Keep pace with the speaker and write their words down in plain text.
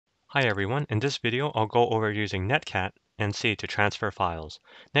Hi everyone, in this video I'll go over using Netcat and C to transfer files.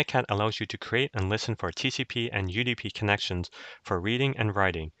 Netcat allows you to create and listen for TCP and UDP connections for reading and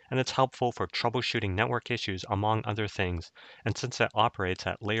writing, and it's helpful for troubleshooting network issues among other things. And since it operates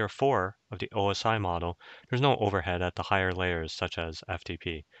at layer 4 of the OSI model, there's no overhead at the higher layers such as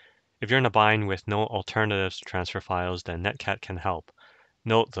FTP. If you're in a bind with no alternatives to transfer files, then Netcat can help.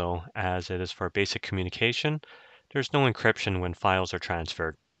 Note though, as it is for basic communication, there's no encryption when files are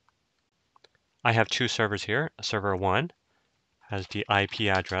transferred. I have two servers here. Server 1 has the IP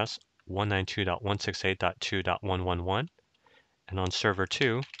address 192.168.2.111, and on server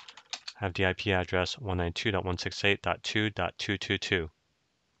 2 have the IP address 192.168.2.222.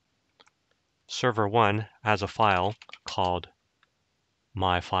 Server 1 has a file called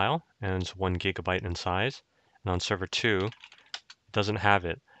my file, and it's 1 gigabyte in size, and on server 2 it doesn't have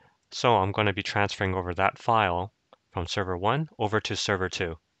it. So I'm going to be transferring over that file from server 1 over to server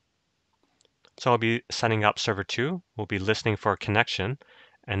 2. So I'll be setting up server 2. We'll be listening for a connection,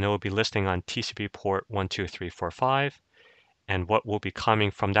 and it will be listening on TCP port 12345. And what will be coming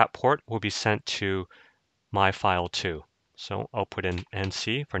from that port will be sent to my file 2. So I'll put in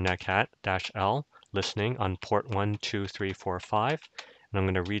NC for netcat-L listening on port 12345. And I'm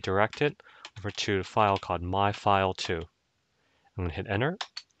going to redirect it over to a file called myfile2. I'm going to hit enter.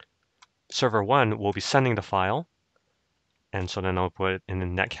 Server 1 will be sending the file. And so then I'll put it in the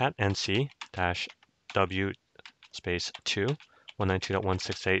netcat NC-W space 2,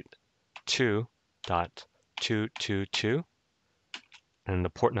 192.168.2.222, and the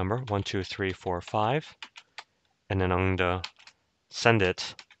port number 12345, and then I'm going to send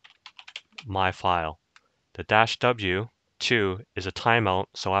it my file. The -W2 is a timeout,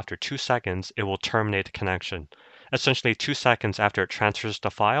 so after 2 seconds, it will terminate the connection. Essentially, 2 seconds after it transfers the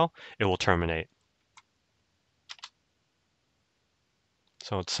file, it will terminate.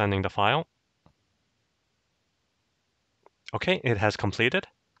 So it's sending the file. Okay, it has completed.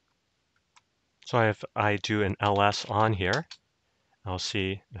 So if I do an ls on here, I'll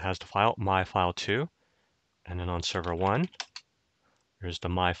see it has the file, my file 2, and then on server 1, there's the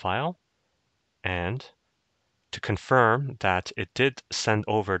my file. And to confirm that it did send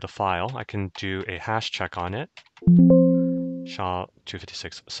over the file, I can do a hash check on it,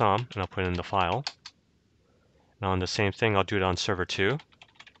 SHA-256 sum, and I'll put in the file. Now on the same thing, I'll do it on server 2.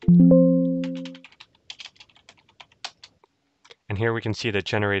 And here we can see the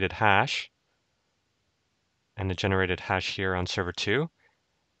generated hash and the generated hash here on server 2,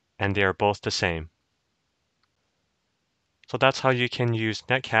 and they are both the same. So that's how you can use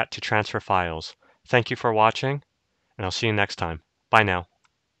Netcat to transfer files. Thank you for watching, and I'll see you next time. Bye now.